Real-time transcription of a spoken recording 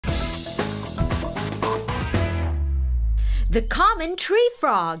The common tree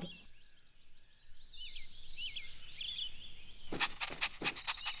frog.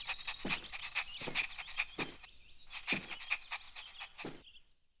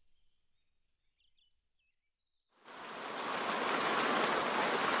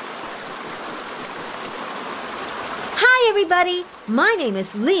 Hi everybody, my name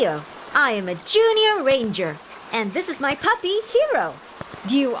is Leo. I am a junior ranger, and this is my puppy, Hero.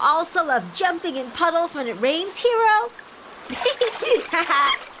 Do you also love jumping in puddles when it rains, Hero?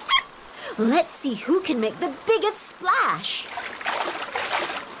 Let's see who can make the biggest splash.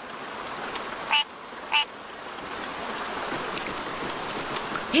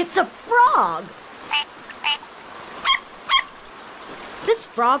 It's a frog. This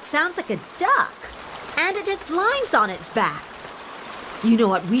frog sounds like a duck, and it has lines on its back. You know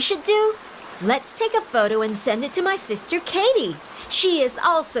what we should do? Let's take a photo and send it to my sister Katie. She is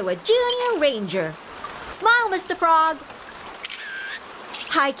also a junior ranger. Smile, Mr. Frog.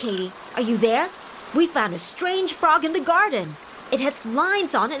 Hi, Katie. Are you there? We found a strange frog in the garden. It has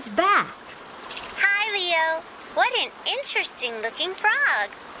lines on its back. Hi, Leo. What an interesting-looking frog.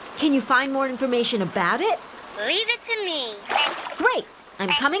 Can you find more information about it? Leave it to me. Great. I'm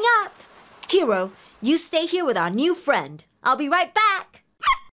coming up. Hero, you stay here with our new friend. I'll be right back.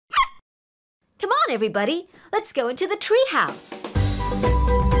 Come on, everybody. Let's go into the treehouse.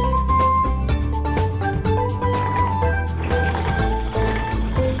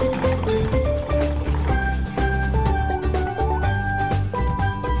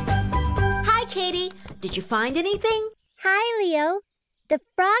 Hi, Katie. Did you find anything? Hi, Leo. The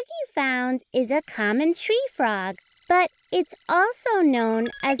frog you found is a common tree frog, but it's also known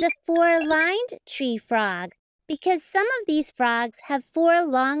as a four-lined tree frog because some of these frogs have four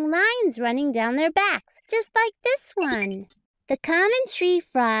long lines running down their backs, just like this one. The common tree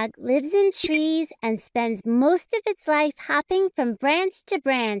frog lives in trees and spends most of its life hopping from branch to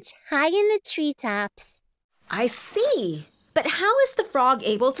branch high in the treetops. I see. But how is the frog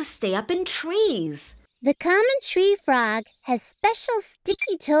able to stay up in trees? The common tree frog has special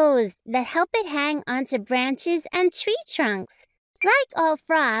sticky toes that help it hang onto branches and tree trunks. Like all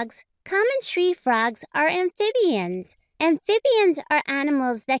frogs, common tree frogs are amphibians. Amphibians are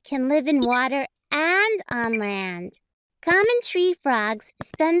animals that can live in water and on land. Common tree frogs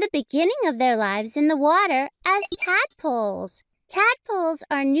spend the beginning of their lives in the water as tadpoles. Tadpoles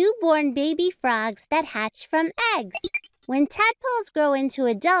are newborn baby frogs that hatch from eggs. When tadpoles grow into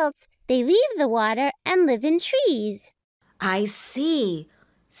adults, they leave the water and live in trees. I see.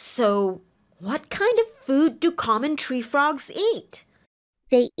 So, what kind of food do common tree frogs eat?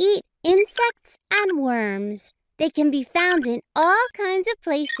 They eat insects and worms. They can be found in all kinds of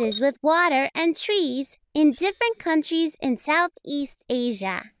places with water and trees in different countries in Southeast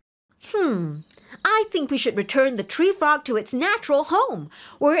Asia. I think we should return the tree frog to its natural home,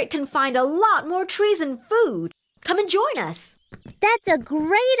 where it can find a lot more trees and food. Come and join us. That's a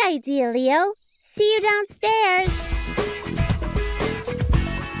great idea, Leo. See you downstairs.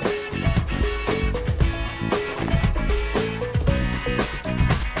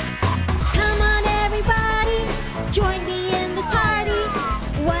 Come on, everybody. Join me in this party.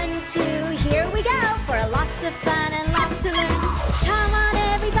 1, 2, here we go. For lots of fun and lots to learn. Come on,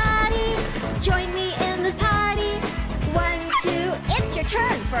 everybody. Join me in this party. 1, 2, it's your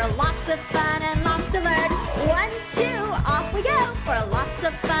turn. For lots of fun and lots to learn. 1, 2, off we go for lots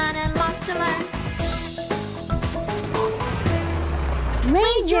of fun and lots to learn.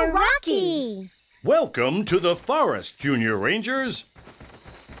 Ranger Rocky! Welcome to the forest, Junior Rangers.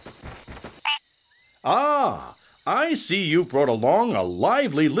 Ah, I see you brought along a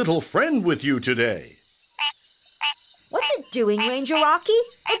lively little friend with you today. What's it doing, Ranger Rocky?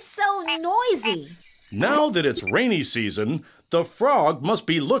 It's so noisy. Now that it's rainy season, the frog must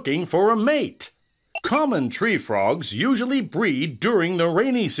be looking for a mate. Common tree frogs usually breed during the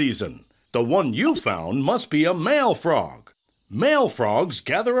rainy season. The one you found must be a male frog. Male frogs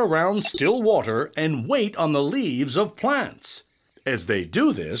gather around still water and wait on the leaves of plants. As they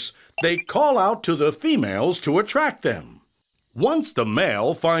do this, they call out to the females to attract them. Once the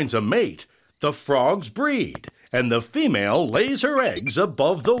male finds a mate, the frogs breed, and the female lays her eggs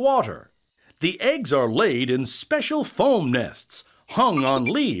above the water. The eggs are laid in special foam nests, hung on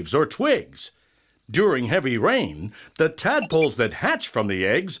leaves or twigs. During heavy rain, the tadpoles that hatch from the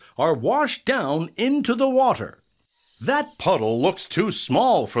eggs are washed down into the water. That puddle looks too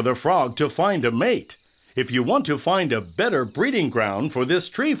small for the frog to find a mate. If you want to find a better breeding ground for this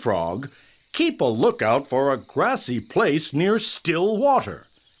tree frog, keep a lookout for a grassy place near still water.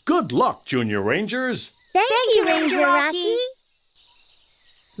 Good luck, Junior Rangers. Thank you, Ranger Rocky.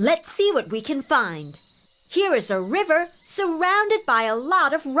 Let's see what we can find. Here is a river surrounded by a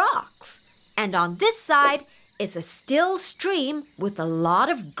lot of rocks. And on this side is a still stream with a lot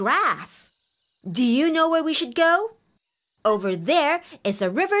of grass. Do you know where we should go? Over there is a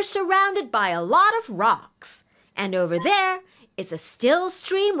river surrounded by a lot of rocks. And over there is a still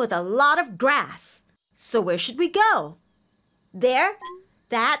stream with a lot of grass. So where should we go? There?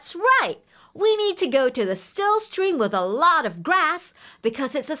 That's right. We need to go to the still stream with a lot of grass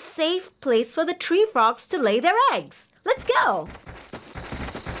because it's a safe place for the tree frogs to lay their eggs. Let's go.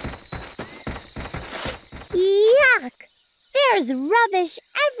 Yuck! There's rubbish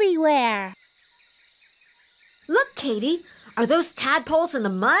everywhere. Look, Katie, are those tadpoles in the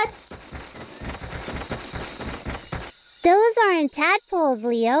mud? Those aren't tadpoles,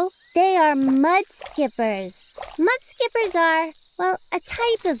 Leo. They are mud skippers. Mud skippers are, well, a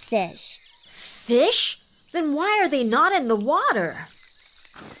type of fish. Fish? Then why are they not in the water?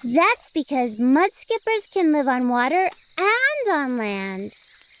 That's because mud skippers can live on water and on land.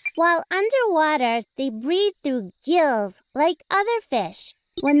 While underwater, they breathe through gills like other fish.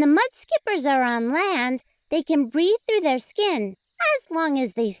 When the mud skippers are on land, they can breathe through their skin as long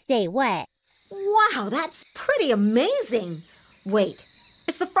as they stay wet. Wow, that's pretty amazing. Wait,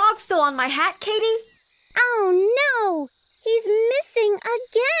 is the frog still on my hat, Katie? Oh no! He's missing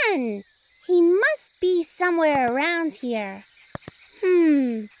again! He must be somewhere around here.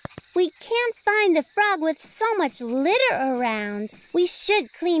 We can't find the frog with so much litter around. We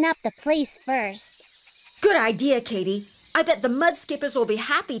should clean up the place first. Good idea, Katie. I bet the mud skippers will be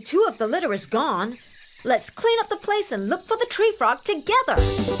happy too if the litter is gone. Let's clean up the place and look for the tree frog together.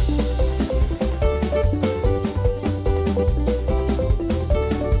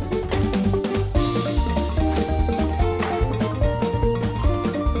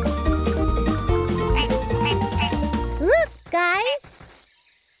 Guys,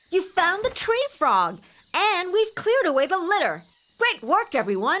 You found the tree frog, and we've cleared away the litter. Great work,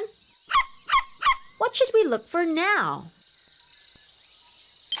 everyone. What should we look for now?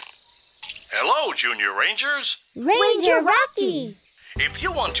 Hello, Junior Rangers. Ranger Rocky. If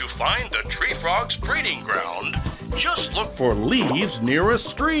you want to find the tree frog's breeding ground, just look for leaves near a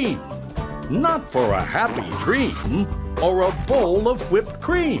stream. Not for a happy dream or a bowl of whipped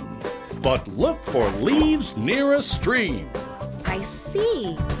cream, but look for leaves near a stream. I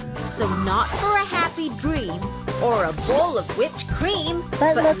see. So not for a happy dream or a bowl of whipped cream,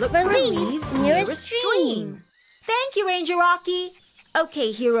 But look for leaves near a stream. Thank you, Ranger Rocky.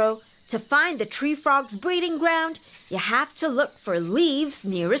 Okay, Hero. To find the tree frog's breeding ground, you have to look for leaves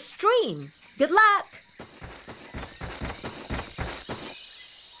near a stream. Good luck.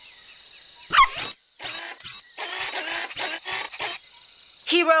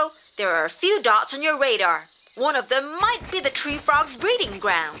 Hero, there are a few dots on your radar. One of them might be the tree frog's breeding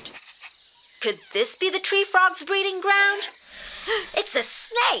ground. Could this be the tree frog's breeding ground? It's a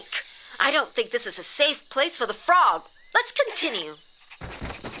snake! I don't think this is a safe place for the frog. Let's continue.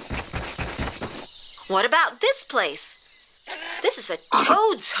 What about this place? This is a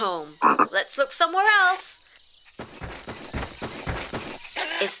toad's home. Let's look somewhere else.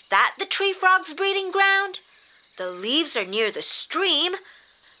 Is that the tree frog's breeding ground? The leaves are near the stream.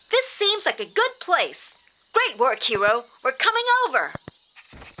 This seems like a good place. Great work, Hero. We're coming over.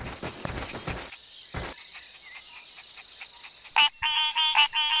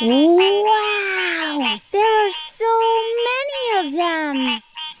 Wow! There are so many of them.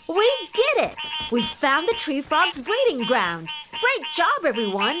 We did it! We found the tree frog's breeding ground. Great job,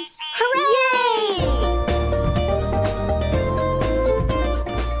 everyone! Hooray!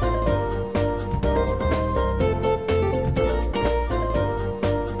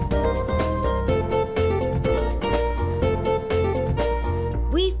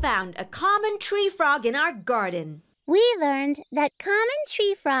 We found a common tree frog in our garden. We learned that common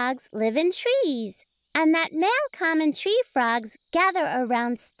tree frogs live in trees, and that male common tree frogs gather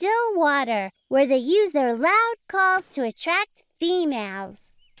around still water, where they use their loud calls to attract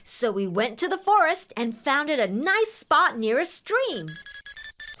females. So we went to the forest and found it a nice spot near a stream.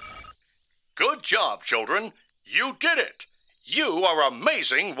 Good job, children. You did it. You are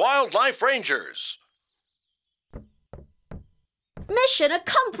amazing wildlife rangers. Mission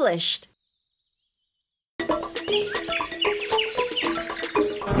accomplished!